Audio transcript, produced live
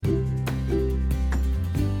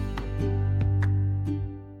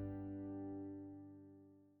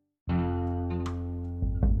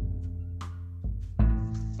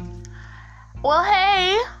Well,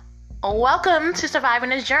 hey, welcome to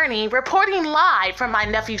Surviving the Journey, reporting live from my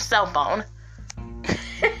nephew's cell phone.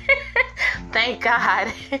 Thank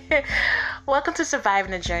God. Welcome to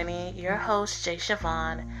Surviving the Journey, your host, Jay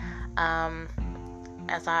Siobhan.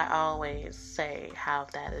 As I always say, how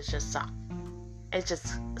that is just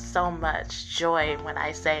so much joy when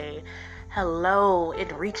I say hello and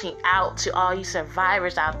reaching out to all you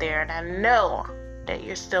survivors out there. And I know that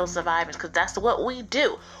you're still survivors because that's what we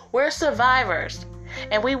do. We're survivors.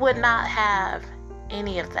 And we would not have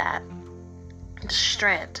any of that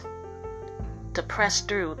strength to press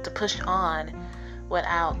through, to push on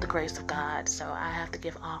without the grace of God. So I have to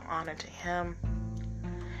give all honor to Him.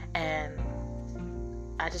 And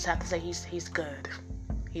I just have to say He's good.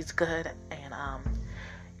 He's good.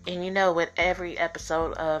 And you know, with every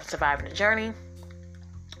episode of Surviving the Journey,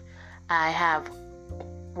 I have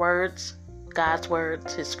words, God's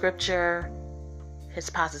words, His scripture, His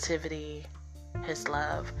positivity, His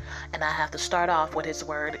love. And I have to start off with His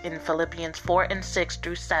word in Philippians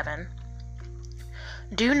 4:6-7.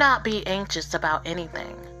 Do not be anxious about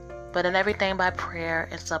anything, but in everything by prayer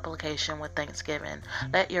and supplication with thanksgiving,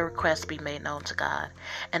 let your requests be made known to God.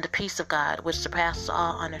 And the peace of God, which surpasses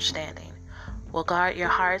all understanding, will guard your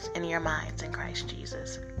hearts and your minds in Christ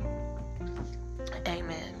Jesus.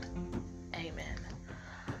 Amen. Amen.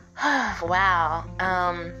 Wow.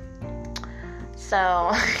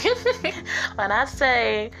 So, when I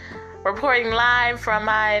say reporting live from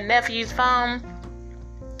my nephew's phone,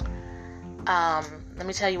 let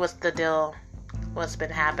me tell you what's the deal, what's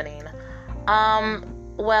been happening.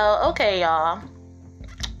 Well, okay, y'all.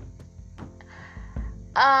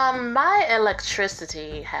 My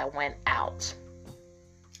electricity had went out.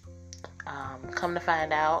 Come to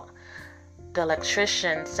find out, the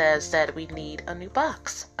electrician says that we need a new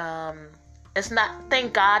box. It's not,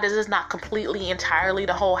 thank God, this is not completely, entirely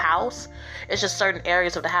the whole house. It's just certain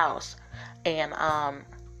areas of the house. And,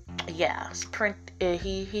 yeah,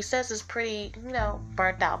 he says it's pretty,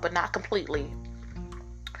 burnt out, but not completely.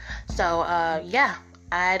 So, yeah,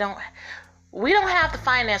 we don't have the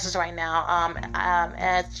finances right now.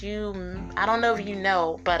 I don't know if you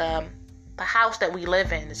know, but, the house that we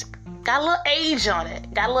live in got a little age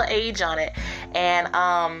on it. And,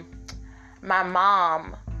 my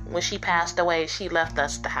mom, when she passed away, she left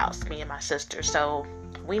us the house, me and my sister. So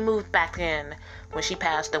we moved back in when she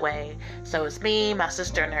passed away. So it's me, my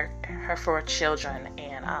sister, and her 4 children.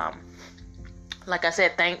 And like I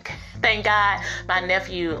said, thank God my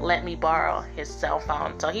nephew let me borrow his cell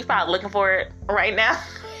phone. So he's probably looking for it right now.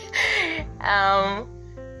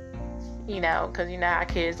 Because you know how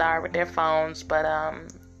kids are with their phones. But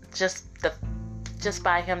just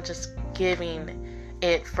by him just giving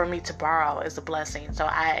it for me to borrow is a blessing. So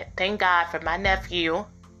I thank God for my nephew,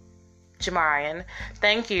 Jamarian.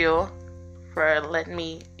 Thank you for letting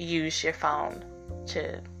me use your phone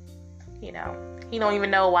to, he don't even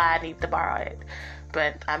know why I need to borrow it,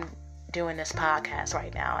 but I'm doing this podcast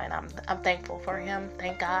right now, and I'm thankful for him.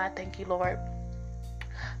 Thank God. Thank you, Lord.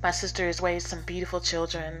 My sister has raised some beautiful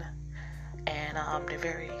children, and they're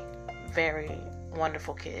very, very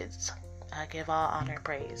wonderful kids. I give all honor and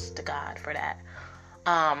praise to God for that.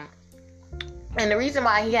 And the reason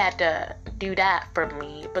why he had to do that for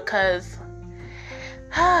me, because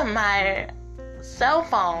my cell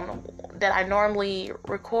phone that I normally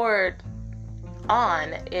record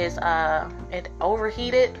on is it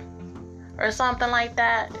overheated or something like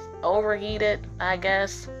that. Overheated, I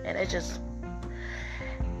guess. And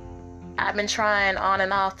I've been trying on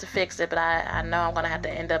and off to fix it, but I know I'm gonna have to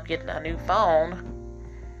end up getting a new phone.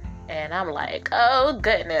 And I'm like, oh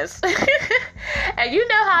goodness. And you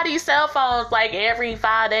know how these cell phones, like every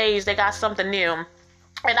 5 days, they got something new. And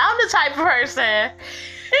I'm the type of person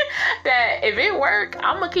that if it work,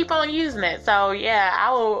 I'm gonna keep on using it. So yeah,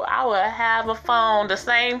 I will have a phone, the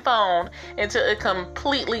same phone, until it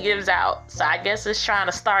completely gives out. So I guess it's trying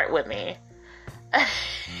to start with me.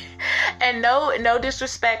 And no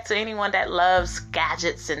disrespect to anyone that loves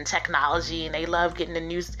gadgets and technology and they love getting the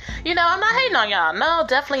news. I'm not hating on y'all. No,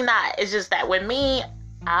 definitely not. It's just that with me,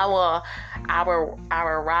 I will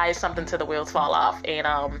ride something till the wheels fall off. And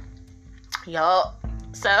yup.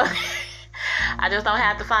 So I just don't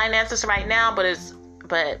have the finances right now,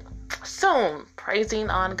 but soon,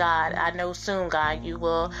 praising on God. I know soon, God, you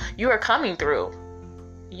are coming through.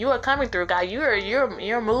 You are coming through, God.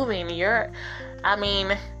 You're moving.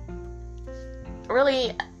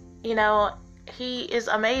 Really, he is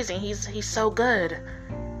amazing. He's so good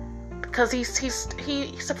because he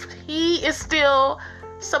is still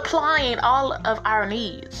supplying all of our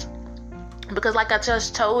needs. Because like I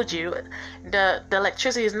just told you, the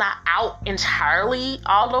electricity is not out entirely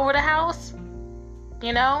all over the house.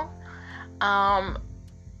 you know?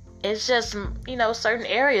 It's just, certain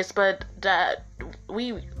areas, but that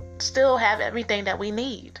we still have everything that we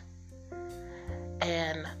need.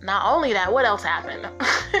 And not only that, what else happened?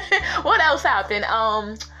 What else happened?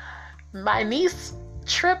 My niece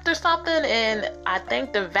tripped or something, and I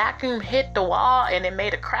think the vacuum hit the wall and it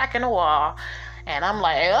made a crack in the wall. And I'm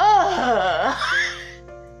like, ugh.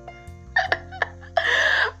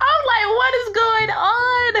 I'm like, what is going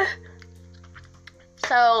on?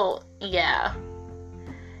 So, yeah.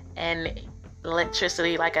 And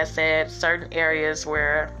electricity, like I said, certain areas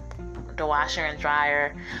where the washer and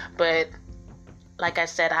dryer. But like I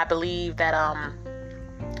said, I believe that,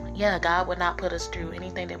 God would not put us through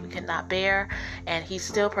anything that we could not bear. And he's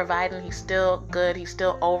still providing. He's still good. He's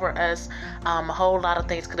still over us. A whole lot of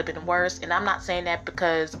things could have been worse. And I'm not saying that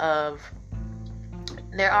because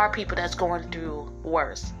there are people that's going through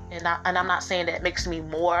worse. And I'm not saying that makes me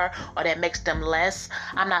more or that makes them less.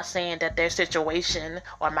 I'm not saying that their situation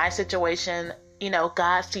or my situation,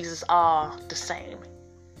 God sees us all the same.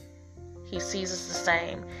 He sees us the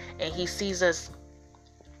same, and he sees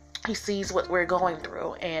what we're going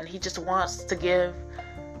through, and he just wants to give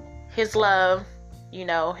his love,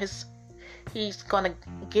 he's going to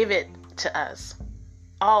give it to us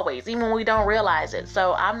always, even when we don't realize it.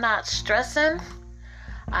 So I'm not stressing,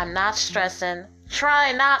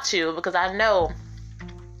 trying not to, because I know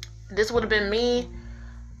this would have been me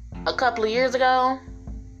a couple of years ago.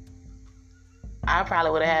 I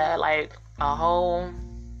probably would have had like a whole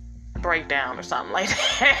breakdown or something like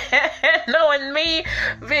that. Knowing me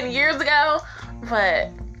been years ago. But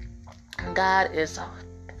God is,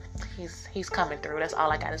 he's coming through. That's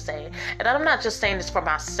all I gotta say. And I'm not just saying this for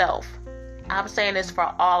myself. I'm saying this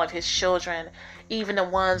for all of his children, even the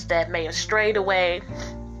ones that may have strayed away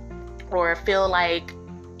or feel like,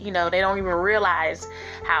 they don't even realize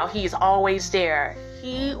how he's always there.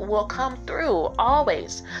 He will come through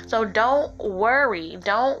always. So don't worry.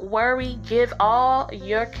 Give all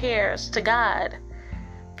your cares to God.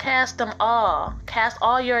 Cast them all. Cast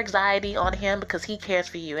all your anxiety on him because he cares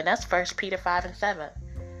for you. And that's 1 Peter 5:7.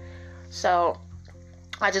 So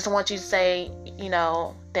I just want you to say,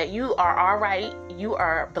 that you are all right. You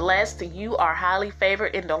are blessed. You are highly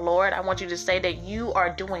favored in the Lord. I want you to say that you are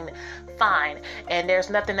doing fine. And there's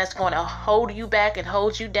nothing that's going to hold you back and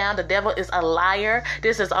hold you down. The devil is a liar.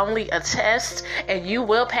 This is only a test, and you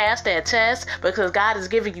will pass that test because God is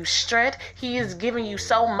giving you strength. He is giving you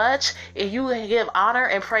so much, and you give honor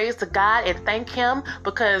and praise to God and thank him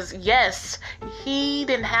because, yes, he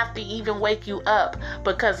didn't have to even wake you up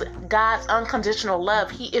because God's unconditional love,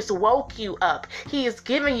 he is woke you up. He is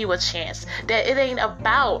giving you a chance. That it ain't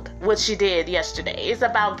about what you did yesterday. It's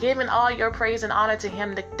about giving all your praise and honor to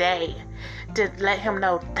him today. To let him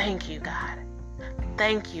know, thank you, God.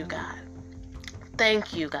 Thank you, God.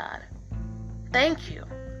 Thank you, God. Thank you.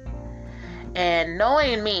 And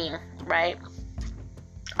knowing me, right?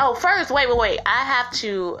 Oh, first, wait. I have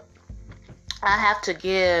to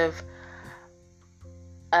give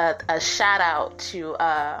a shout out to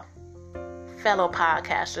fellow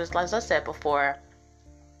podcasters. Like I said before,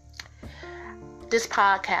 this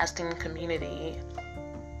podcasting community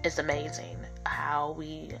is amazing. How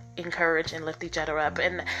we encourage and lift each other up,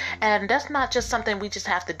 and that's not just something we just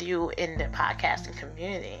have to do in the podcasting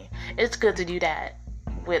community. It's good to do that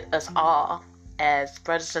with us all as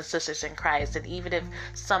brothers and sisters in Christ. And even if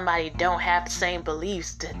somebody don't have the same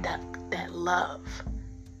beliefs, that love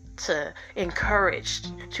to encourage,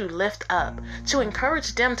 to lift up, to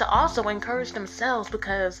encourage them to also encourage themselves,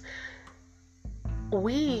 because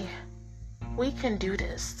we can do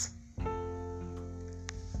this.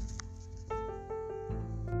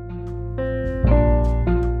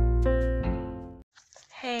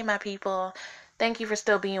 Hey, my people. Thank you for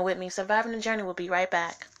still being with me. Surviving the Journey will be right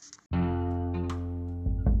back.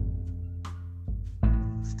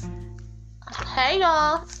 Hey,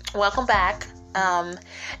 y'all. Welcome back.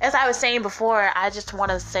 As I was saying before, I just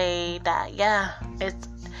want to say that,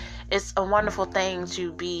 it's a wonderful thing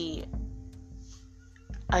to be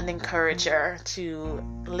an encourager, to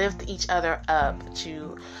lift each other up,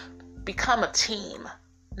 to become a team.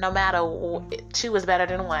 No matter, two is better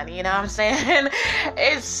than one, you know what I'm saying?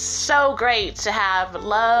 It's so great to have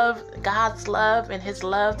love, God's love and his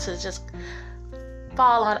love to just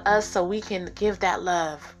fall on us so we can give that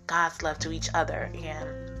love, God's love, to each other. And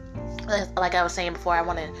like I was saying before, I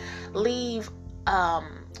want to leave a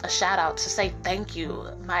shout out to say thank you,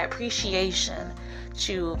 my appreciation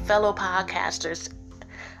to fellow podcasters,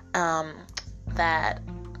 that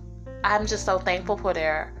I'm just so thankful for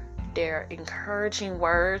their encouraging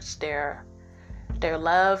words, their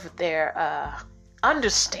love, their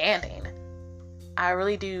understanding. I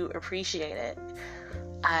really do appreciate it.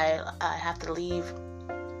 I have to leave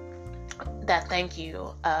that thank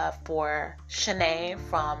you for Shanae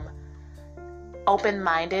from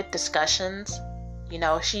Open-Minded Discussions. You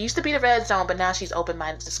know, she used to be the Red Zone, but now she's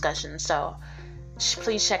Open-Minded Discussions. So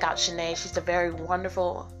please check out Shanae. She's a very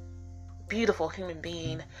wonderful, beautiful human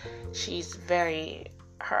being. She's very,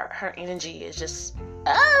 her energy is just,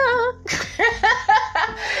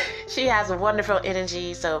 she has a wonderful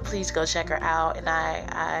energy. So please go check her out. And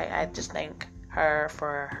I just thank her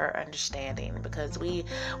for her understanding, because we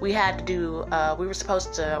had to do, we were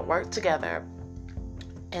supposed to work together,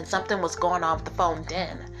 and something was going on with the phone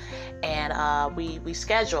then, and we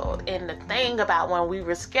scheduled. And the thing about when we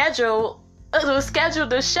were scheduled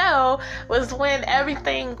the show was when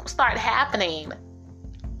everything started happening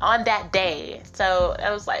on that day. So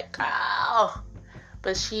I was like, oh,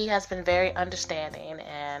 but she has been very understanding,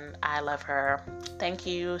 and I love her. Thank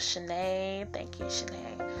you, Shanae. Thank you,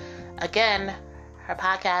 Shanae. Again, her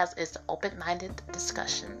podcast is Open-Minded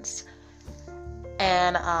Discussions.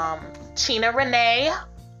 And Tina Renee,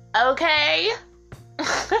 okay?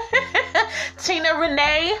 Tina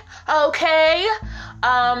Renee, okay?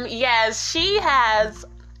 Yes, she has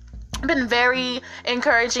been very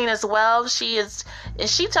encouraging as well. She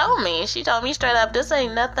told me straight up, this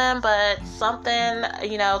ain't nothing but something,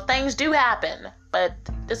 you know, things do happen, but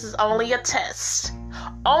this is only a test.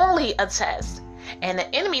 Only a test. And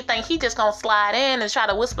the enemy think he just gonna slide in and try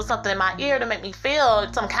to whisper something in my ear to make me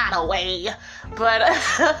feel some kind of way. But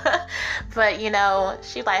you know,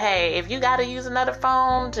 she's like, hey, if you gotta use another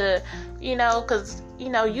phone to, you know, cause you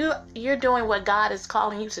know, you're doing what God is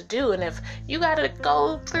calling you to do. And if you gotta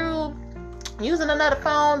go through using another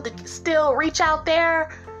phone to still reach out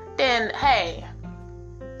there, then hey.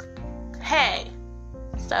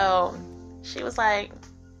 So she was like,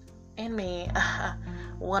 enemy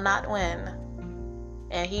will not win.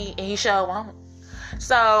 And he sure won't.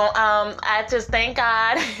 So I just thank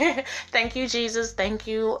God. Thank you, Jesus. Thank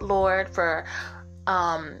you, Lord, for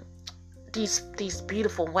these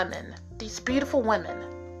beautiful women. These beautiful women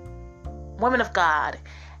of God.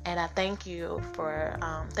 And I thank you for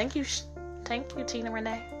thank you, Tina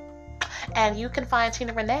Renee. And you can find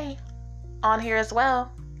Tina Renee on here as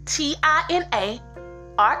well. TinaRenea,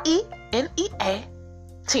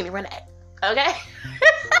 Tina Renee. Okay.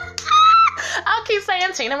 I'll keep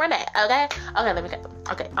saying Tina Renee, okay? Okay, let me go.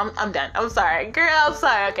 Okay, I'm done. I'm sorry. Girl, I'm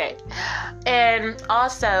sorry. Okay. And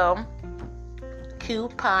also,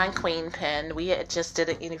 Coupon Queen Pen. We had just did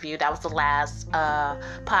an interview. That was the last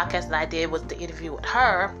podcast that I did, was the interview with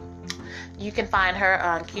her. You can find her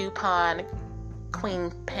on Coupon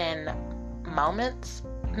Queen Pen Moments.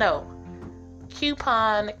 No.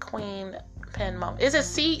 Coupon Queen Pen Moments. Is it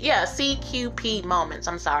CQP Moments.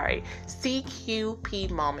 I'm sorry.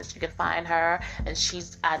 CQP Moments. You can find her, and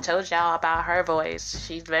I told y'all about her voice.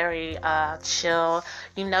 She's very chill.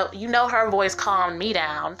 You know her voice calmed me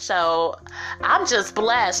down. So I'm just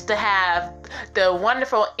blessed to have the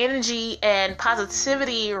wonderful energy and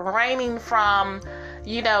positivity raining from,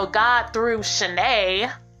 you know, God through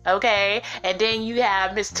Shanae. Okay? And then you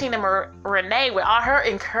have Miss Tina Renee with all her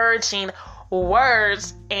encouraging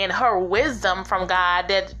words and her wisdom from God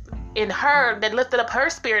that lifted up her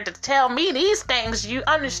spirit to tell me these things, you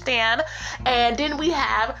understand. And then we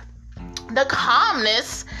have the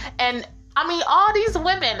calmness, and I mean, all these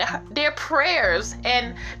women, their prayers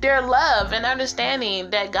and their love and understanding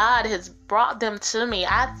that God has brought them to me.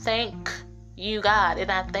 I thank you, God,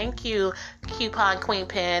 and I thank you, Coupon Queen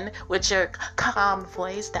Pen, with your calm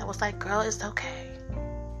voice that was like, girl, it's okay,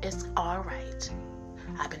 it's all right.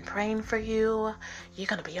 I've been praying for you. You're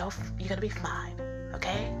gonna be fine.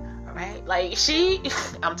 Okay? All right? Like,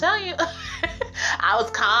 I'm telling you, I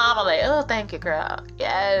was calm. I'm like, oh, thank you, girl.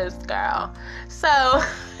 Yes, girl. So,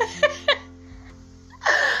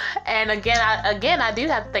 and again, I do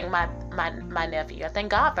have to thank my nephew. I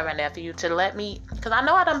thank God for my nephew to let me, because I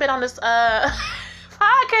know I done been on this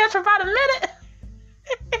podcast for about a minute.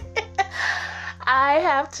 I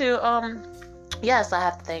have to, yes, I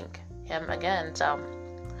have to thank him again. So,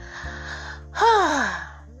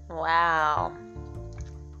 wow.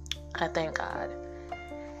 I thank God.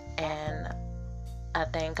 And I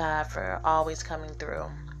thank God for always coming through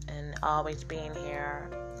and always being here.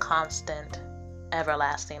 Constant,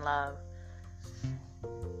 everlasting love.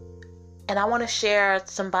 And I want to share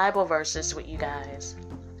some Bible verses with you guys,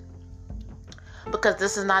 because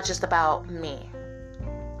this is not just about me.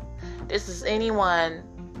 This is anyone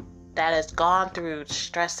that has gone through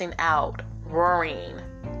stressing out, worrying.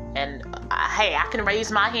 And hey, I can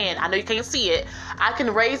raise my hand. I know you can't see it. I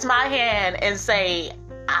can raise my hand and say,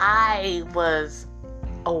 I was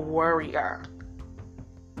a worrier.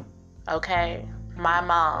 Okay? My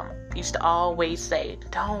mom used to always say,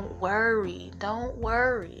 don't worry, don't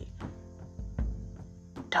worry.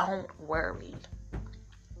 Don't worry.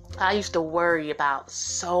 I used to worry about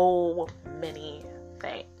so many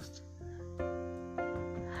things.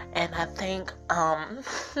 And I think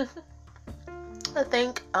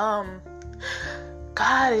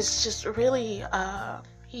God is just really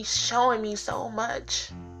he's showing me so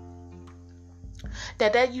much.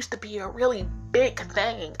 That used to be a really big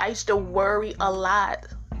thing. I used to worry a lot,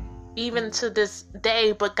 even to this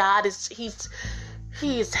day, but God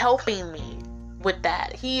he is helping me with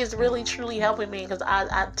that. He is really truly helping me, because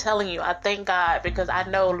I'm telling you, I thank God, because I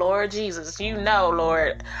know, Lord Jesus, you know,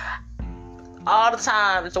 Lord, all the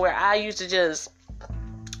times where I used to just,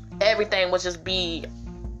 everything would just be,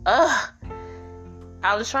 I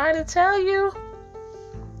was trying to tell you,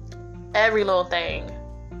 every little thing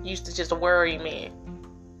used to just worry me.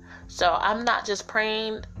 So I'm not just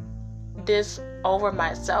praying this over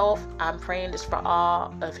myself, I'm praying this for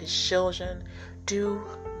all of his children. Do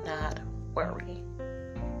not worry.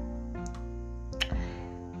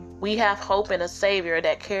 We have hope in a Savior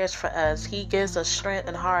that cares for us. He gives us strength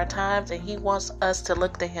in hard times, and he wants us to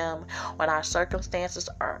look to him when our circumstances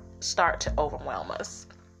start to overwhelm us.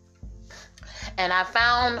 And I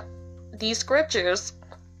found these scriptures,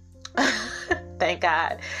 thank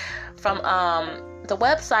God, from the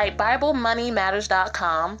website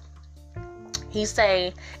BibleMoneyMatters.com.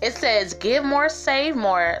 It says, give more, save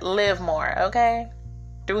more, live more, okay?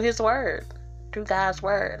 Through his word, through God's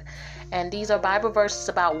word. And these are Bible verses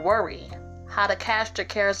about worry, how to cast your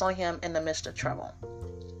cares on him in the midst of trouble.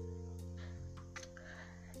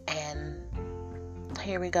 And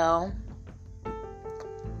here we go.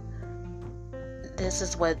 This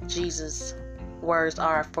is what Jesus' words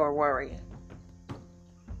are for worry.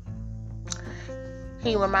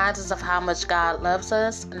 He reminds us of how much God loves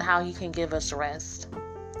us and how he can give us rest.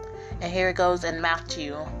 And here it goes in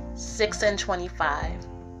Matthew 6:25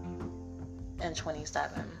 and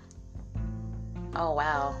 27. Oh,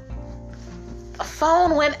 wow. A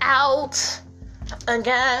phone went out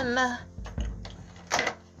again.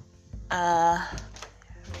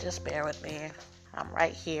 Just bear with me. I'm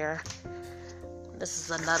right here. This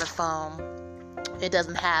is another phone. It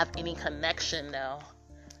doesn't have any connection though.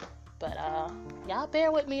 But y'all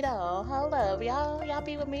bear with me though. Hold up. Y'all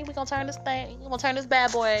be with me. We're gonna turn this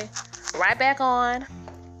bad boy right back on.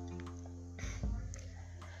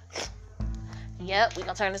 Yep, we're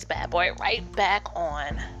gonna turn this bad boy right back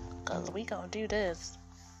on. Cause we gonna do this.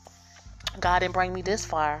 God didn't bring me this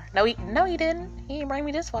far. No, he didn't. He didn't bring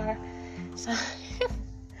me this far. So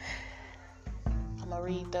I'm gonna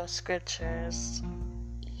read those scriptures.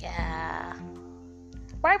 Yeah.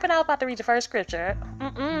 Right when I was about to read the first scripture.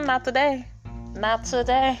 Not today. Not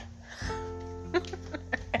today.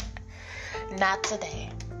 Not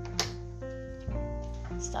today.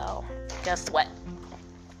 So, guess what?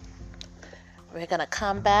 We're going to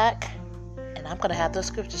come back, and I'm going to have those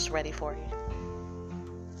scriptures ready for you.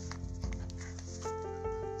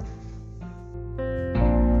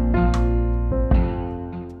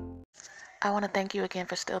 I want to thank you again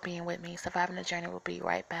for still being with me. Surviving the Journey will be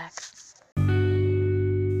right back.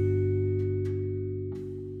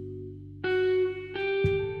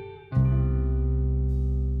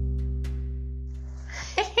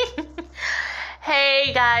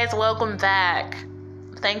 Hey guys, welcome back.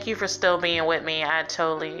 Thank you for still being with me. I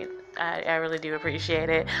really do appreciate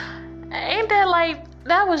it. Ain't that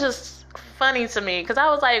that was just funny to me, because I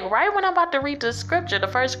was like, right when I'm about to read the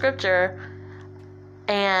first scripture,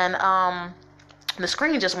 and the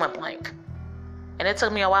screen just went blank, and it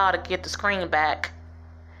took me a while to get the screen back,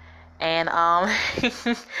 and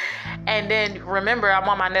and then remember, I'm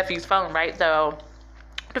on my nephew's phone, right? So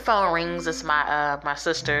the phone rings. It's my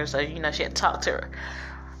sister, so she had talked to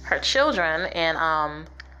her children, and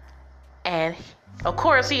of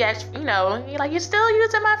course he asked, he like, you still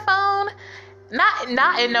using my phone?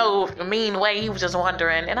 Not in no mean way. He was just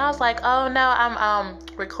wondering, and I was like, oh no, I'm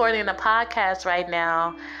recording a podcast right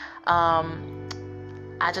now.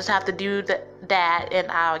 I just have to do that, and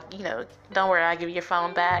I'll, don't worry, I'll give you your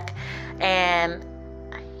phone back. And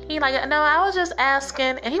he like, no, I was just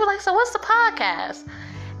asking, and he was like, so what's the podcast?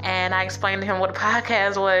 And I explained to him what a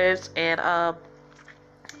podcast was, and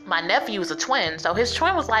my nephew was a twin, so his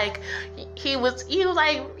twin was like, he was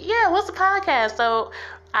like, yeah, what's the podcast? So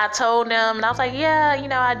I told them, and I was like, yeah,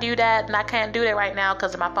 I do that, and I can't do that right now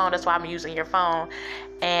because of my phone. That's why I'm using your phone.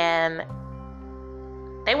 And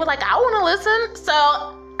they were like, I want to listen.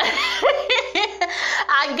 So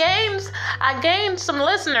I gained some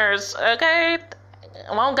listeners. Okay,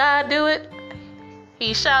 won't God do it?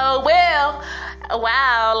 He sure will.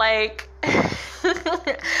 wow, like,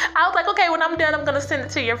 I was like, okay, when I'm done, I'm going to send it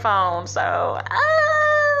to your phone. So,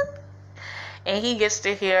 and he gets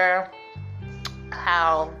to hear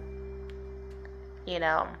how,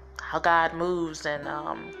 how God moves. And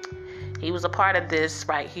he was a part of this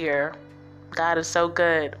right here. God is so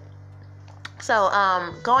good. So,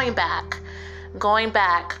 going back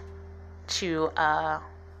to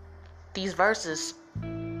these verses,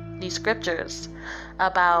 these scriptures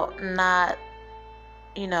about not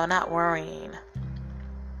worrying.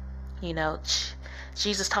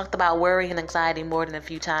 Jesus talked about worry and anxiety more than a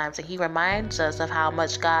few times, and he reminds us of how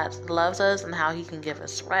much God loves us and how he can give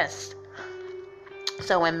us rest.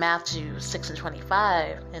 So in Matthew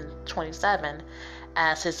 6:25 and 27,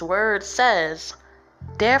 as his word says,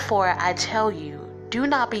 "Therefore I tell you, do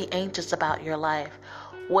not be anxious about your life,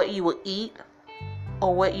 what you will eat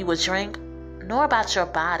or what you will drink, nor about your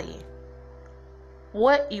body,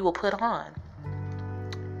 what you will put on.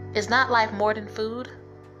 Is not life more than food,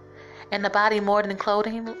 and the body more than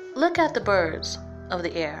clothing? Look at the birds of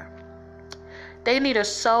the air. They neither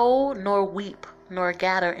sow nor weep nor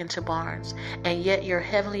gather into barns, and yet your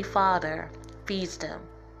heavenly Father feeds them.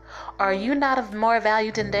 Are you not of more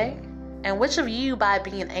value than they? And which of you, by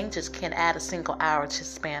being anxious, can add a single hour to the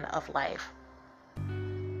span of life?"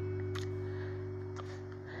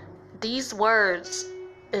 These words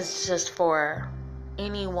is just for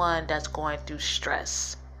anyone that's going through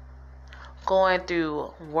stress, going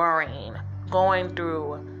through worrying, going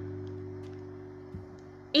through,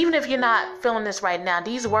 even if you're not feeling this right now,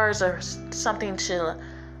 these words are something to,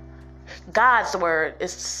 God's word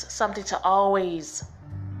is something to always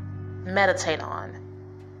meditate on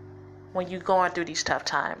when you're going through these tough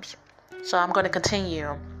times. So I'm going to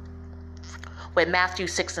continue with Matthew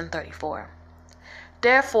 6:34.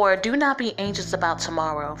 "Therefore, do not be anxious about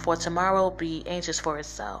tomorrow, for tomorrow will be anxious for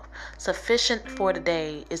itself. Sufficient for the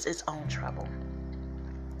day is its own trouble."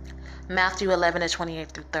 Matthew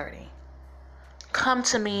 11:28-30. "Come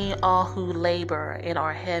to me, all who labor and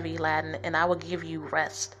are heavy laden, and I will give you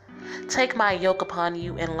rest. Take my yoke upon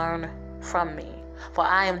you and learn from me, for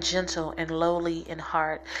I am gentle and lowly in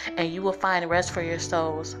heart, and you will find rest for your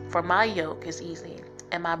souls. For my yoke is easy,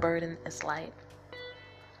 and my burden is light."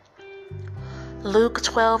 Luke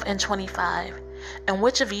 12:25. "And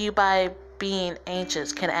which of you, by being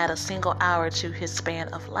anxious, can add a single hour to his span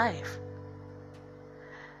of life?"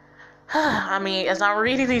 I mean, as I'm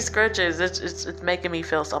reading these scriptures, it's making me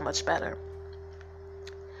feel so much better.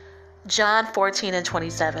 John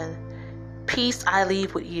 14:27. "Peace I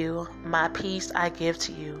leave with you, my peace I give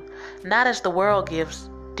to you. Not as the world gives,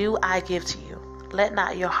 do I give to you. Let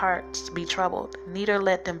not your hearts be troubled, neither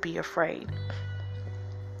let them be afraid."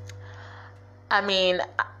 I mean,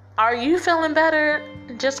 are you feeling better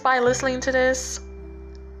just by listening to this?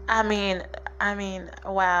 I mean,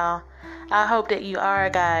 wow. I hope that you are,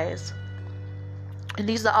 guys. And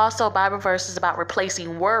these are also Bible verses about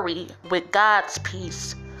replacing worry with God's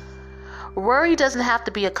peace. Worry doesn't have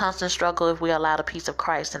to be a constant struggle if we allow the peace of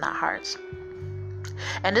Christ in our hearts.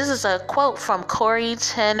 And this is a quote from Corrie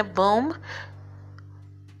ten Boom.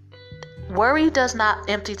 "Worry does not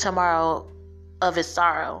empty tomorrow of its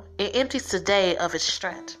sorrow. It empties today of its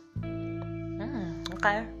strength."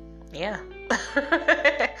 Okay. Yeah.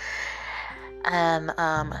 And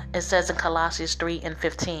it says in Colossians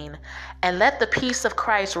 3:15, "And let the peace of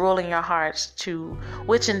Christ rule in your hearts, to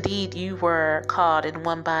which indeed you were called in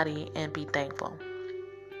one body, and be thankful."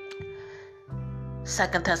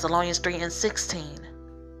 2 Thessalonians 3:16.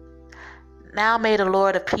 "Now may the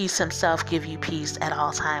Lord of peace himself give you peace at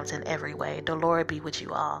all times in every way. The Lord be with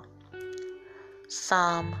you all."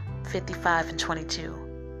 Psalm 55:22.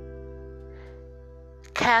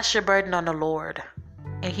 "Cast your burden on the Lord,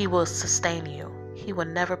 and he will sustain you. He will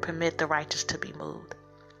never permit the righteous to be moved."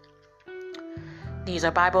 These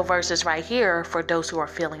are Bible verses right here for those who are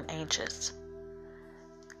feeling anxious.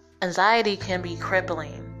 Anxiety can be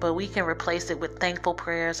crippling, but we can replace it with thankful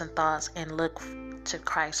prayers and thoughts and look to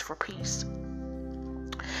Christ for peace.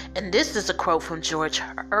 And this is a quote from George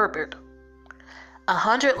Herbert.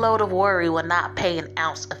 "100 load of worry will not pay an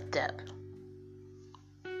ounce of debt."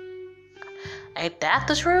 Ain't that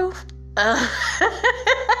the truth?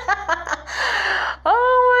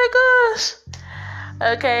 Oh my gosh.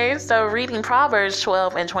 Okay, so reading Proverbs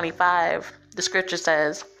 12:25, the scripture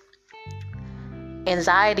says,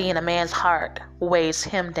 "Anxiety in a man's heart weighs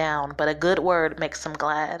him down, but a good word makes him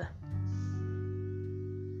glad."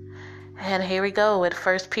 And here we go with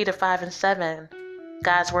 1 Peter 5:7.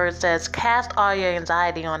 God's word says, "Cast all your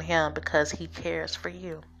anxiety on him because he cares for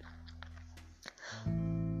you."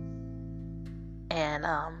 And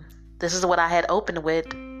this is what I had opened with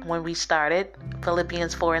when we started,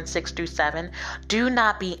 Philippians 4:6-7. Do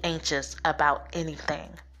not be anxious about anything,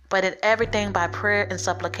 but in everything by prayer and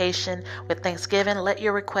supplication with thanksgiving, let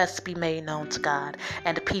your requests be made known to God,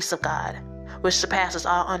 and the peace of God, which surpasses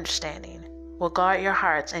all understanding, will guard your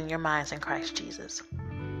hearts and your minds in Christ Jesus.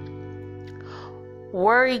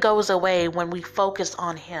 Worry goes away when we focus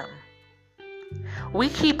on Him. We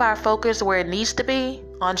keep our focus where it needs to be,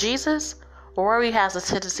 on Jesus. Worry has a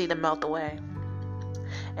tendency to melt away.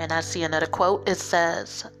 And I see another quote. It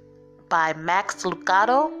says by Max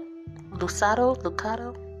Lucado.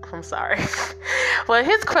 I'm sorry. Well,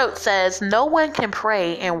 his quote says, "No one can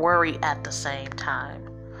pray and worry at the same time."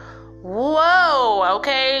 Whoa,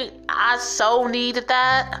 okay. I so needed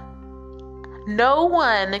that. No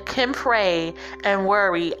one can pray and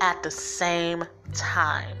worry at the same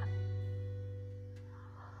time.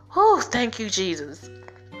 Oh, thank you, Jesus.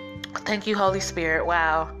 Thank you, Holy Spirit.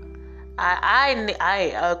 Wow. I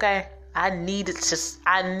needed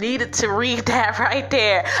to read that right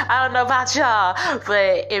there. I don't know about y'all,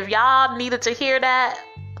 but if y'all needed to hear that,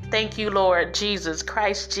 thank you, Lord Jesus,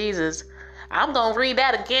 Christ Jesus. I'm going to read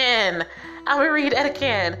that again.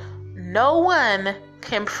 No one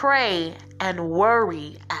can pray and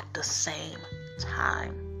worry at the same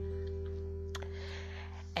time.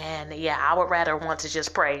 And yeah, I would rather want to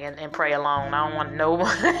just pray and pray alone. I don't want no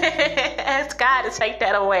one ask God to take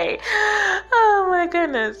that away. Oh my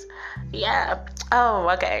goodness. Yeah. Oh,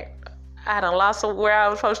 okay. I done lost where I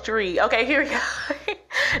was supposed to read. Okay, here we go.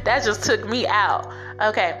 That just took me out.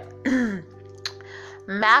 Okay.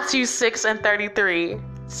 Matthew 6:33.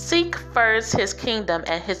 Seek first His kingdom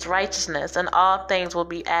and His righteousness, and all things will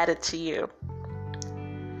be added to you.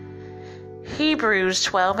 Hebrews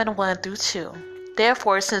 12:1-2.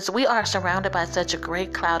 Therefore, since we are surrounded by such a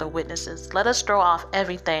great cloud of witnesses, let us throw off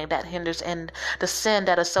everything that hinders and the sin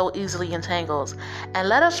that is so easily entangles, and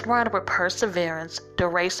let us run with perseverance the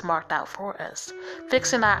race marked out for us,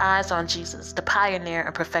 fixing our eyes on Jesus, the pioneer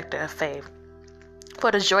and perfecter of faith.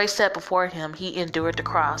 For the joy set before Him, He endured the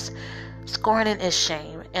cross, scorning its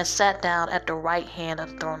shame, and sat down at the right hand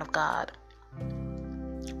of the throne of God.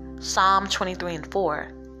 Psalm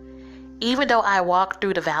 23:4. Even though I walk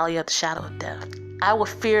through the valley of the shadow of death, I will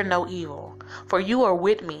fear no evil, for you are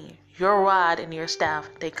with me. Your rod and your staff,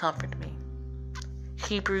 they comfort me.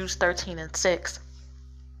 Hebrews 13:6.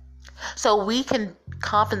 So we can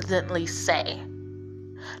confidently say,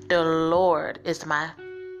 the Lord is my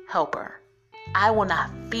helper. I will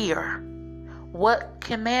not fear. What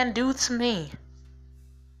can man do to me?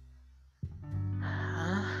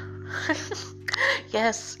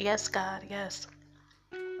 Yes, God, yes.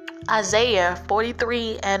 Isaiah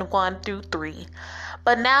 43:1-3.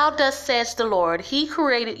 But now thus says the Lord, He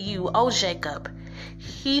created you, O Jacob,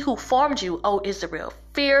 He who formed you, O Israel.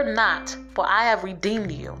 Fear not, for I have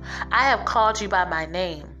redeemed you. I have called you by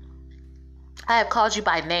name.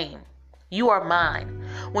 You are mine.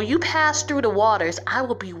 When you pass through the waters, I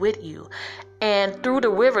will be with you. And through the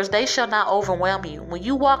rivers, they shall not overwhelm you. When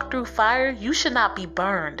you walk through fire, you shall not be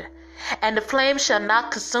burned, and the flame shall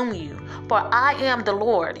not consume you. For I am the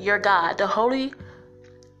Lord, your God, the Holy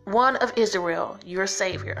One of Israel, your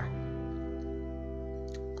Savior.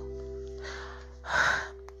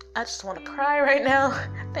 I just want to cry right now.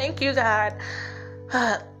 Thank you, God.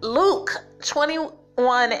 Luke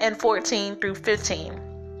 21:14-15,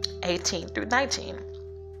 18-19.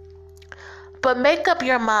 But make up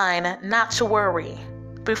your mind not to worry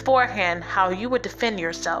beforehand how you would defend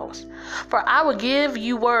yourselves. For I will give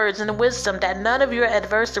you words and wisdom that none of your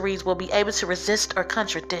adversaries will be able to resist or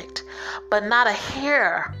contradict, but not a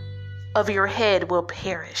hair of your head will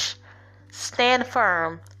perish. Stand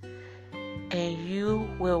firm, and you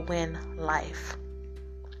will win life.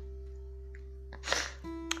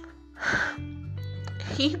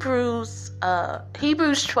 Hebrews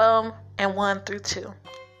 12:1-2.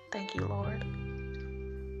 Thank you, Lord.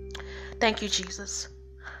 Thank you, Jesus.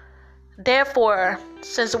 Therefore,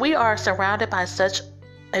 since we are surrounded by such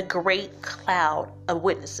a great cloud of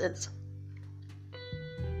witnesses,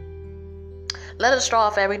 let us throw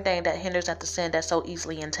off everything that hinders at the sin that so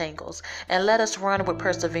easily entangles, and let us run with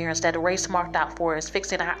perseverance that race marked out for us,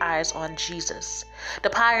 fixing our eyes on Jesus, the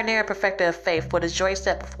pioneer and perfecter of faith. For the joy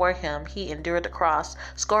set before Him, He endured the cross,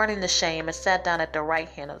 scorning the shame, and sat down at the right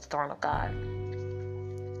hand of the throne of God.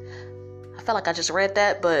 I felt like I just read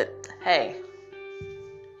that, but hey,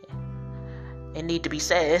 it need to be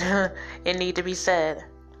said. It need to be said.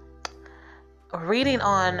 Reading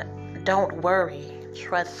on Don't Worry,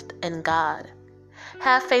 Trust in God.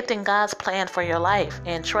 Have faith in God's plan for your life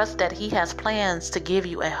and trust that He has plans to give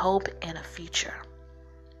you a hope and a future.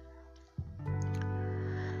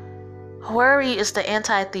 Worry is the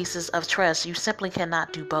antithesis of trust. You simply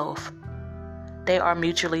cannot do both. They are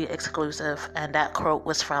mutually exclusive, and that quote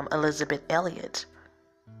was from Elizabeth Elliot.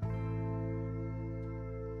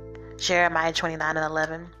 Jeremiah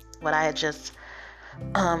 29:11, what I had just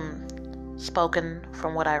spoken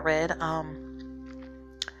from what I read.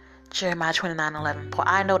 Jeremiah 29:11, for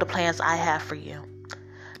I know the plans I have for you,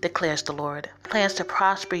 declares the Lord. Plans to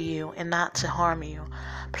prosper you and not to harm you.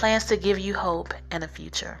 Plans to give you hope and a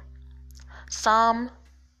future. Psalm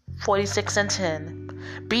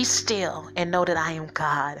 46:10, be still and know that I am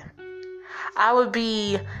God. I will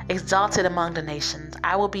be exalted among the nations.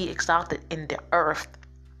 I will be exalted in the earth.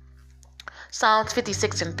 Psalms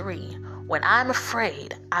 56:3, when I'm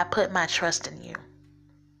afraid, I put my trust in you.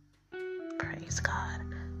 Praise God.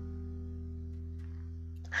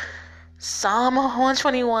 Psalm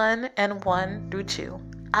 121:1-2,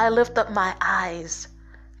 I lift up my eyes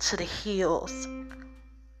to the hills.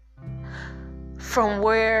 From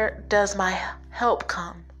where does my help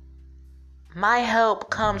come? My help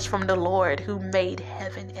comes from the Lord who made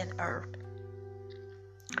heaven and earth.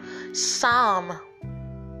 Psalm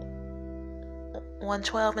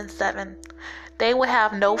 112:7, they will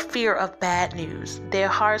have no fear of bad news. Their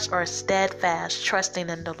hearts are steadfast, trusting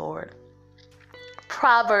in the Lord.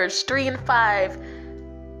 Proverbs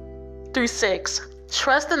 3:5-6,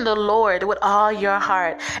 trust in the Lord with all your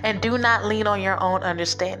heart and do not lean on your own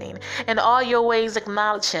understanding. In all your ways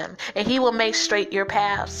acknowledge him, and he will make straight your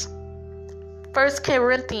paths. 1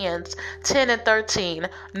 Corinthians 10:13,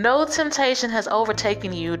 no temptation has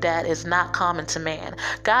overtaken you that is not common to man.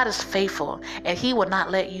 God is faithful, and he will not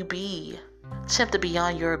let you be tempted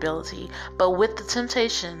beyond your ability. But with the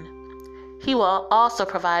temptation, he will also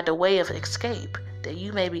provide a way of escape that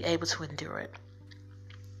you may be able to endure it.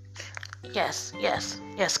 Yes,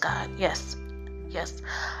 God, yes.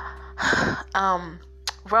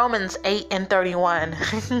 Romans 8:31.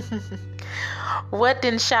 What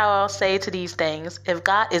then shall I say to these things? If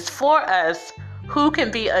God is for us, who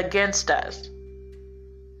can be against us?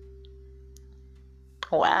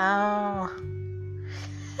 Wow.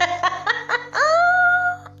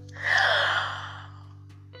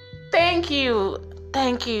 Thank you,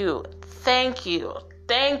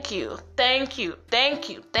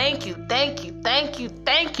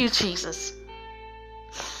 Jesus.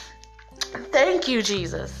 Thank you,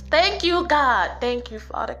 Jesus. Thank you, God. Thank you,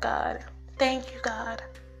 Father God. Thank you, God.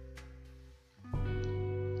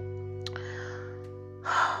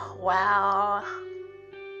 Wow.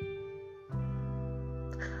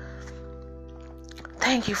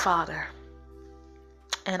 Thank you, Father.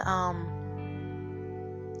 And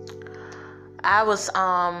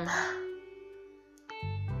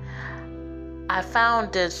I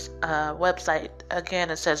found this website. Again,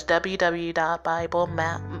 it says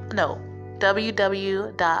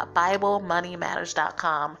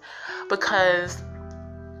www.biblemoneymatters.com, because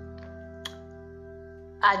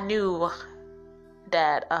I knew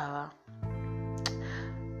that I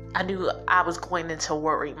was going into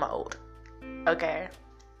worry mode. Okay,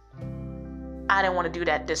 I didn't want to do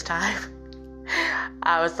that this time.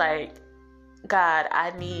 I was like, God,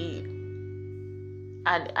 I need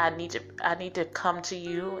to come to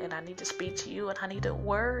you, and I need to speak to you, and I need a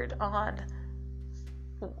word on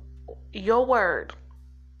your word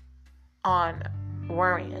on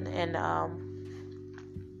worrying. And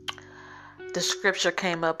the scripture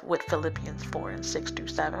came up with Philippians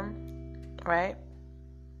 4:6-7, right?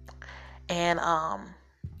 And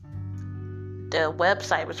the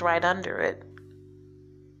website was right under it,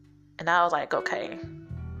 and I was like, okay,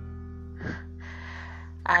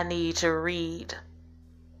 I need to read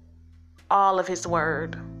all of his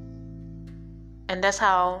word. And that's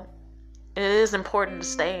how it is important to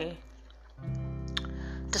stay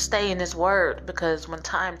in his word, because when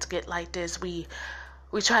times get like this, we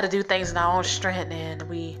try to do things in our own strength, and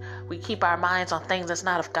we keep our minds on things that's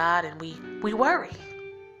not of God, and we worry,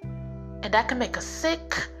 and that can make us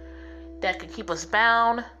sick, that can keep us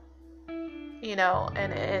bound,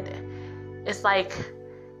 and it's like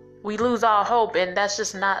we lose all hope, and that's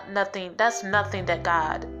just nothing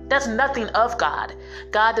of God.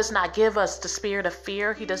 God does not give us the spirit of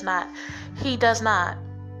fear. He does not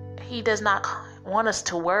want us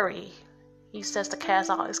to worry. He says to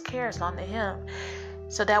cast all his cares onto him,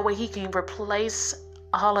 so that way he can replace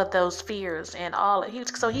all of those fears and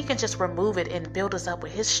so he can just remove it and build us up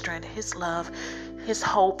with his strength, his love, his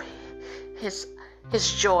hope, his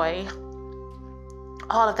joy,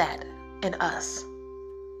 all of that in us.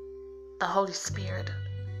 The Holy Spirit.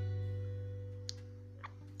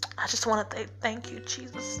 I just want to thank you,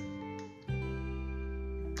 Jesus,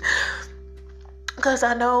 because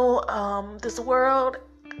I know this world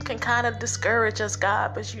can kind of discourage us,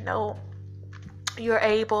 God, but you're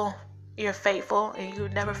able, you're faithful, and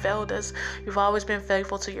you've never failed us. You've always been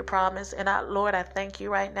faithful to your promise. And Lord, I thank you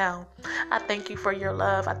right now. I thank you for your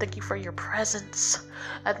love. I thank you for your presence.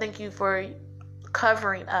 I thank you for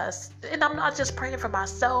covering us. And I'm not just praying for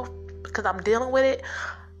myself because I'm dealing with it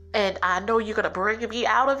and I know you're going to bring me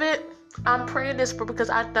out of it. I'm praying this because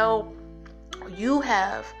I know you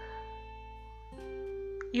have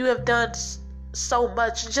done so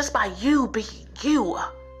much just by you being you.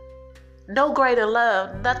 No greater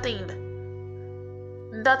love, nothing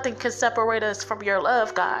can separate us from your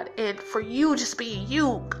love, God. And for you just being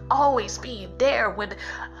you, always being there when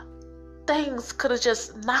things could have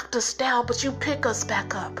just knocked us down, but you pick us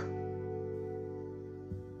back up.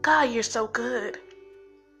 God, you're so good.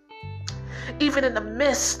 Even in the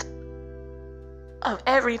midst of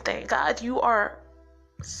everything, God, you are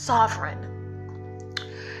sovereign.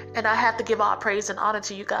 And I have to give all praise and honor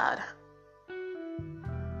to you, God.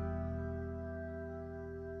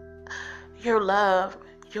 Your love,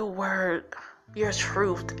 your word, your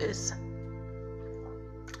truth is,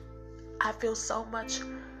 I feel so much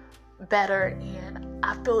better, and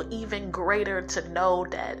I feel even greater to know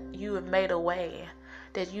that you have made a way,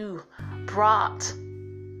 that you brought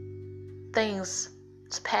things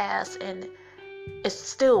to pass, and it's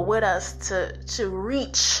still with us to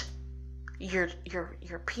reach your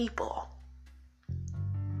people,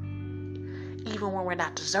 even when we're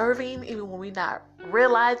not deserving, even when we're not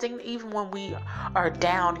realizing, even when we are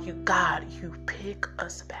down. You, God, you pick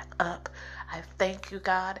us back up. I thank you,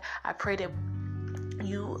 God. I pray that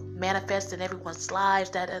you manifest in everyone's lives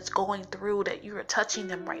that is going through, that you are touching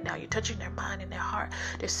them right now. You're touching their mind and their heart,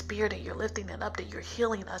 their spirit, that you're lifting them up, that you're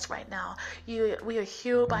healing us right now. We are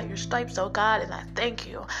healed by your stripes, oh God, and I thank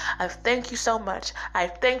you. I thank you so much. I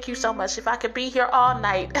thank you so much. If I could be here all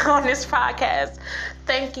night on this podcast,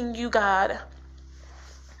 thanking you, God,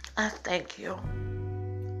 I thank you.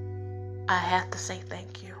 I have to say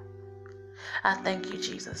thank you. I thank you,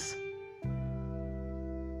 Jesus.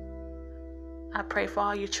 I pray for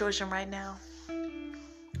all your children right now,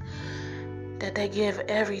 that they give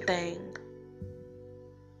everything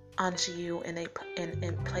unto you, and they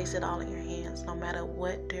place it all in your hands, no matter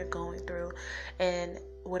what they're going through, and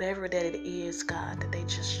whatever that it is, God, that they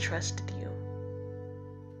just trusted you,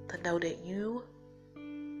 to know that you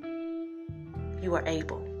are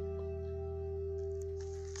able.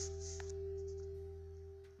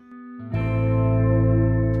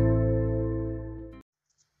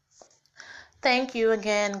 Thank you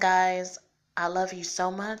again, guys. I love you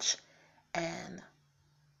so much. And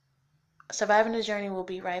Surviving the Journey will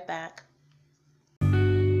be right back.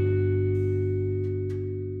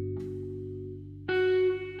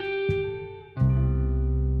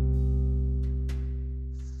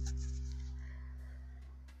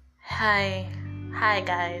 Hi,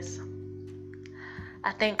 guys.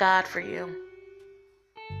 I thank God for you.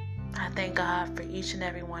 I thank God for each and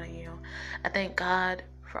every one of you. I thank God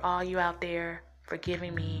for all you out there for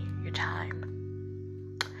giving me your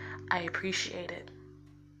time. I appreciate it.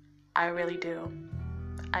 I really do.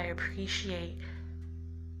 I appreciate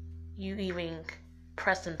you even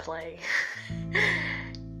pressing play.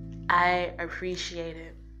 I appreciate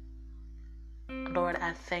it. Lord,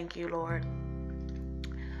 I thank you, Lord,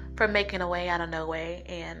 for making a way out of no way.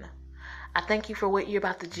 And I thank you for what you're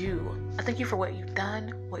about to do. I thank you for what you've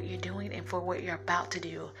done, what you're doing, and for what you're about to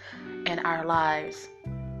do in our lives.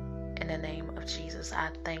 In the name of Jesus, I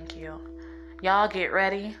thank you. Y'all get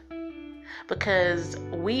ready, because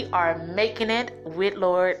we are making it with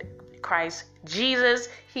Lord Christ Jesus.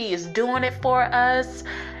 He is doing it for us.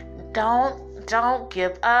 Don't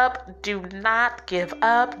give up. Do not give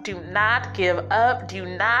up. Do not give up. Do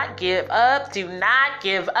not give up. Do not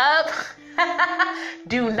give up.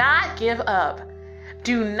 Do not give up.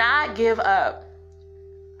 Do not give up.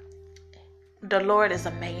 The Lord is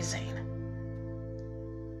amazing.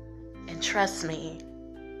 And trust me,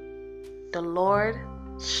 the Lord's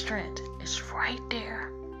strength is right there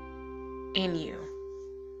in you.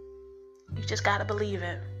 You just got to believe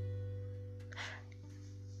it.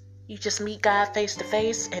 You just meet God face to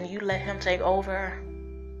face and you let him take over.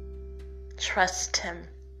 Trust him.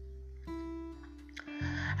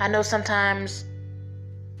 I know sometimes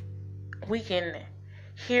we can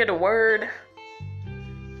hear the word,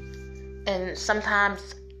 and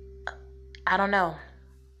sometimes, I don't know,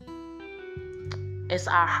 it's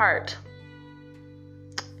our heart.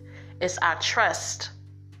 It's our trust.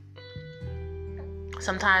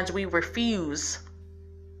 Sometimes we refuse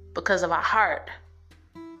because of our heart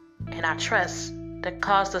and our trust that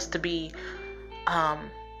caused us to be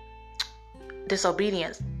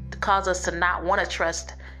disobedient, that caused us to not want to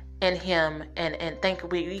trust in him and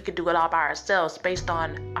think we could do it all by ourselves based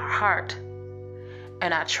on our heart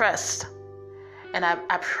and our trust. And I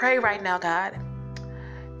pray right now, God,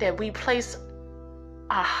 that we place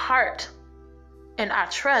our heart and our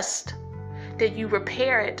trust, that you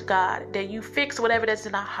repair it, God, that you fix whatever that's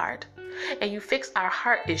in our heart, and you fix our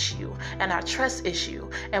heart issue and our trust issue.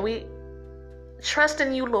 And we trust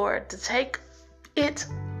in you, Lord, to take it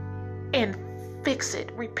and fix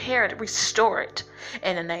it, repair it, restore it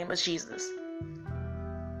in the name of Jesus.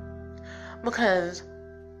 Because,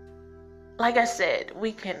 like I said,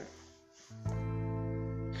 we can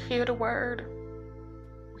hear the word,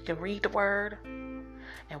 we can read the word,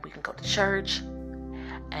 and we can go to church,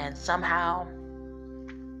 and somehow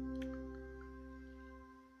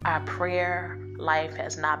our prayer life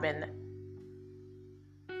has not been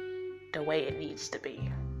the way it needs to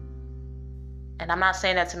be. And I'm not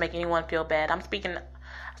saying that to make anyone feel bad. I'm speaking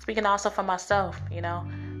also for myself, you know.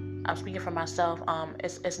 I'm speaking for myself.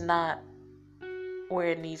 It's not where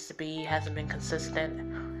it needs to be. It hasn't been consistent.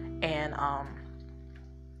 And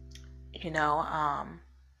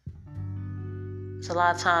so a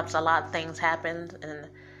lot of times a lot of things happen, and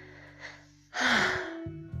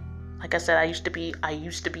like I said, I used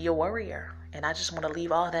to be a warrior, and I just want to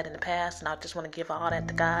leave all that in the past, and I just want to give all that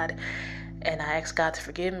to God. And I ask God to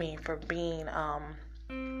forgive me for being,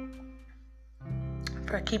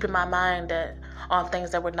 for keeping my mind on things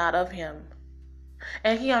that were not of Him.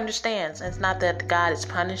 And He understands. It's not that God is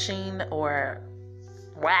punishing or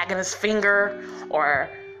wagging His finger, or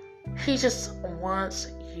He just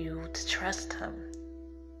wants you to trust Him.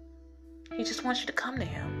 He just wants you to come to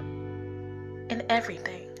Him in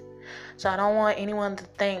everything. So I don't want anyone to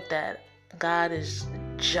think that God is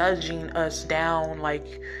judging us down,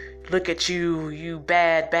 like, look at you, you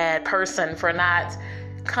bad person for not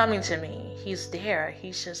coming to me. He's there.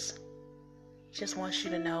 He just wants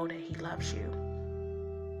you to know that He loves you.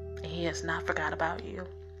 And He has not forgot about you.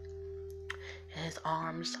 And His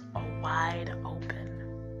arms are wide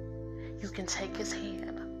open. You can take His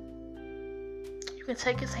hand. You can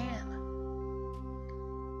take His hand.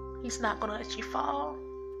 He's not going to let you fall.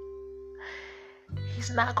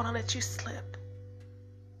 He's not going to let you slip.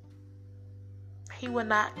 He will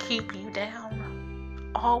not keep you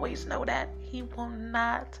down. Always know that. He will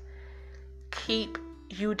not keep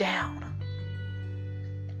you down.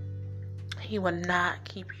 He will not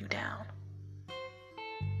keep you down.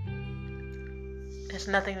 There's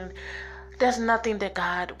nothing that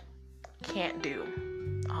God can't do.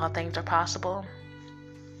 All things are possible.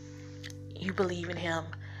 You believe in Him.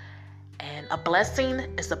 And a blessing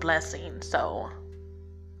is a blessing. So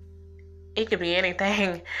it could be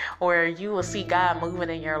anything where you will see God moving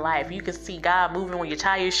in your life. You can see God moving when you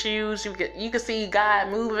tie your shoes. You can see God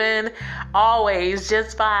moving always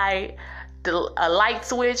just by a light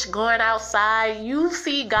switch going outside. You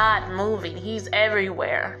see God moving. He's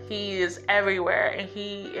everywhere. He is everywhere. And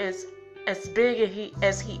He is as big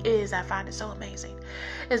as He is. I find it so amazing.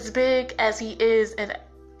 As big as He is, and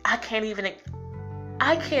I can't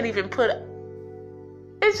even put,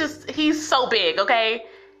 it's just, He's so big, okay?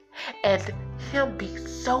 And He'll be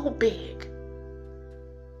so big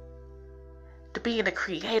to being the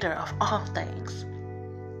creator of all things.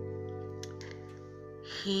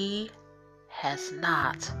 He has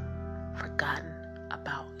not forgotten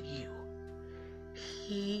about you.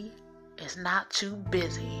 He is not too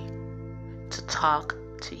busy to talk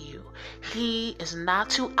to you. He is not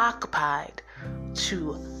too occupied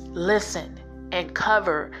to listen and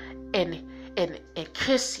cover and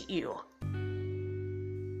kiss you,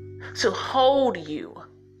 to hold you,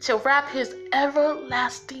 to wrap His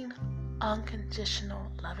everlasting,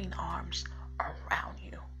 unconditional, loving arms around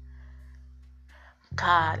you.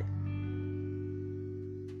 God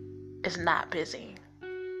is not busy.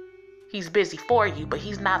 He's busy for you, but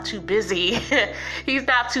He's not too busy. He's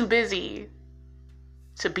not too busy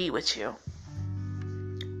to be with you.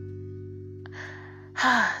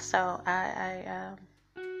 So I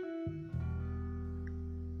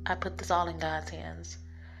put this all in God's hands,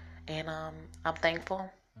 and I'm thankful.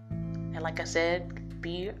 And like I said,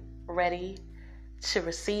 be ready to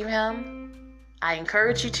receive Him. I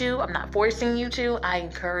encourage you to. I'm not forcing you to. I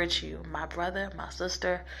encourage you, my brother, my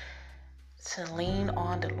sister, to lean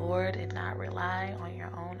on the Lord and not rely on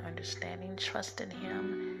your own understanding. Trust in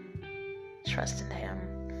Him. Trust in Him.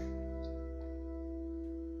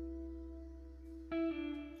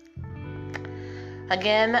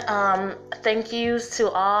 Again, thank yous to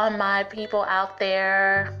all my people out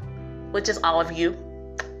there, which is all of you.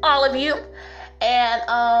 And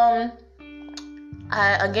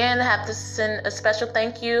I again have to send a special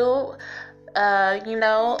thank you.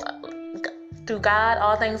 through God,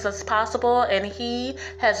 all things is possible, and He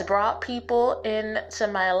has brought people into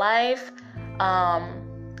my life.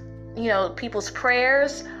 People's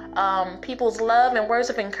prayers, people's love and words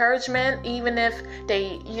of encouragement, even if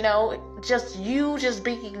they, just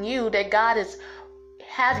being you, that God is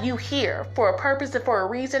have you here for a purpose and for a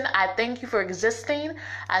reason. I thank you for existing.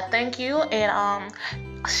 I thank you, and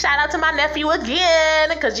shout out to my nephew again,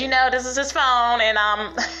 because this is his phone, and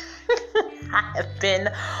I have been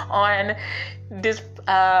on this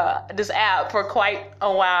app for quite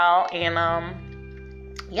a while, and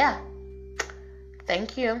yeah,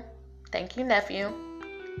 thank you, nephew,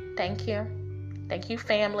 thank you,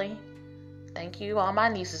 family, thank you, all my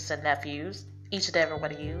nieces and nephews, each and every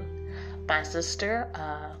one of you, my sister,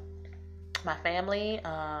 my family,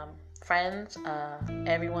 friends,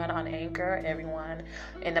 everyone on Anchor, everyone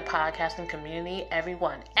in the podcasting community,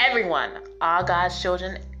 everyone, all God's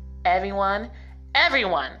children, everyone, thank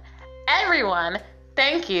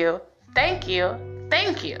you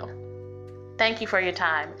for your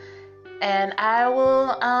time. And I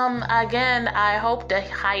will, again, I hope the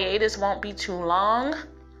hiatus won't be too long.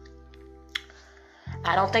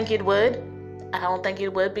 I don't think it would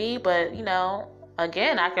be, but,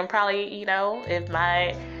 again, I can probably, if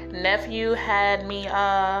my nephew had me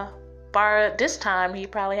borrow it this time, he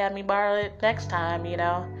probably had me borrow it next time,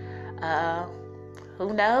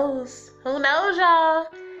 who knows, y'all?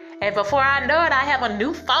 And before I know it, I have a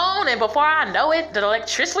new phone, and before I know it, the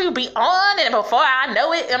electricity will be on, and before I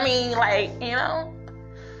know it,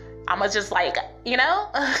 I'ma just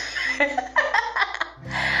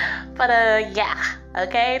but yeah,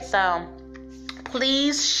 okay, so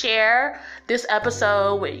please share this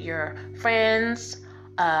episode with your friends,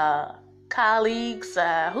 colleagues,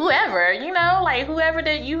 whoever, whoever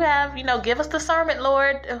that you have, give us discernment,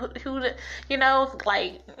 Lord,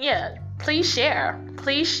 please share,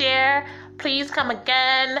 please come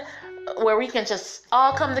again, where we can just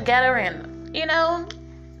all come together and,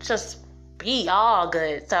 just be all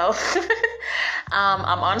good. So,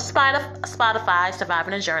 I'm on Spotify,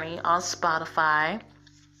 Surviving a Journey on Spotify,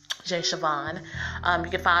 J Siobhan. You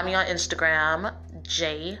can find me on Instagram,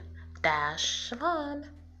 J-Siobhan.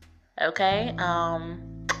 Okay.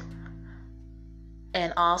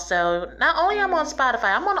 And also, not only I'm on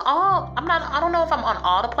Spotify, I don't know if I'm on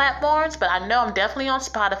all the platforms, but I know I'm definitely on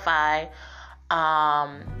Spotify.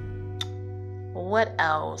 What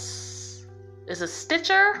else? Is it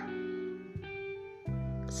Stitcher?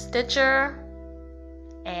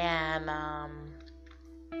 And,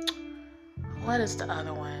 what is the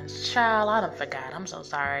other one? Child, I done forgot. I'm so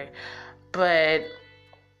sorry. But,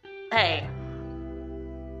 hey,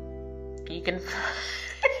 you can...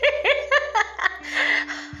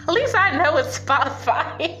 At least I know it's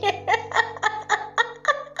Spotify.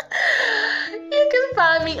 You can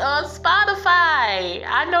find me on Spotify.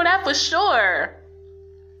 I know that for sure.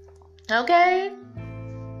 Okay?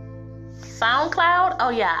 SoundCloud? Oh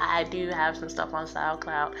yeah, I do have some stuff on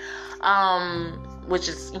SoundCloud. Which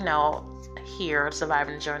is, here,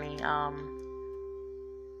 Surviving the Journey. I'm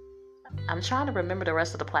trying to remember the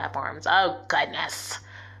rest of the platforms. Oh goodness.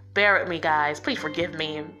 Bear with me, guys. Please forgive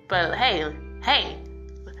me. But hey,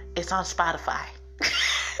 it's on Spotify.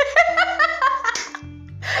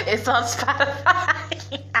 It's on Spotify.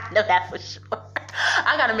 I know that for sure.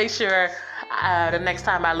 I gotta make sure the next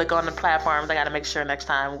time I look on the platforms, I gotta make sure next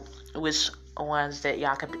time which ones that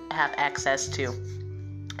y'all can have access to.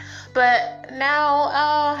 But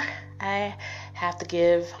now I have to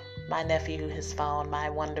give my nephew his phone, my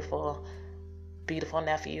wonderful, beautiful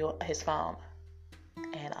nephew his phone.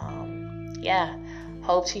 And yeah,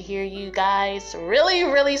 hope to hear you guys really,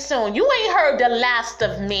 really soon. You ain't heard the last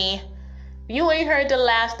of me.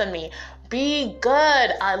 Be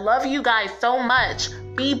good. I love you guys so much.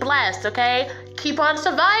 Be blessed, okay? Keep on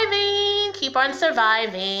surviving.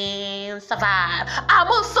 Survive. I'm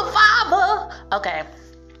a survivor. Okay.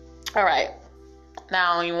 All right.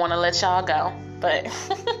 Now I don't even want to let y'all go, but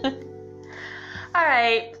all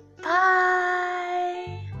right.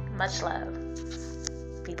 Bye. Much love.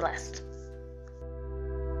 Be blessed.